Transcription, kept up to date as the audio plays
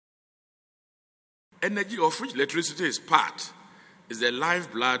Energy, of which electricity is part, is the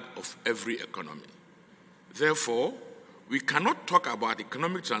lifeblood of every economy. Therefore, we cannot talk about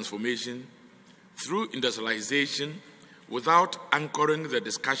economic transformation through industrialization without anchoring the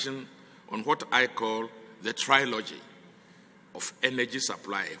discussion on what I call the trilogy of energy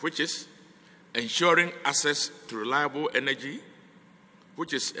supply, which is ensuring access to reliable energy,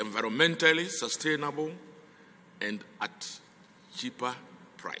 which is environmentally sustainable and at cheaper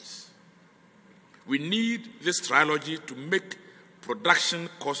price. We need this trilogy to make production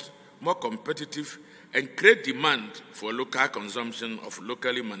cost more competitive and create demand for local consumption of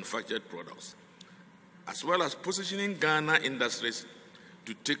locally manufactured products, as well as positioning Ghana industries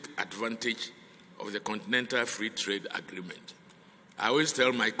to take advantage of the Continental Free Trade Agreement. I always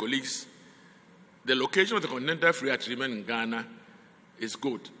tell my colleagues, the location of the Continental Free Agreement in Ghana is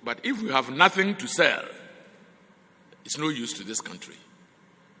good, but if we have nothing to sell, it's no use to this country.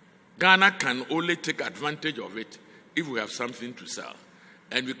 Ghana can only take advantage of it if we have something to sell.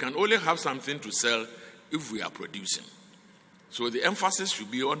 And we can only have something to sell if we are producing. So the emphasis should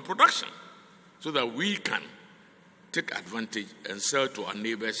be on production so that we can take advantage and sell to our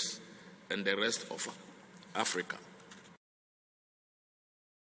neighbors and the rest of Africa.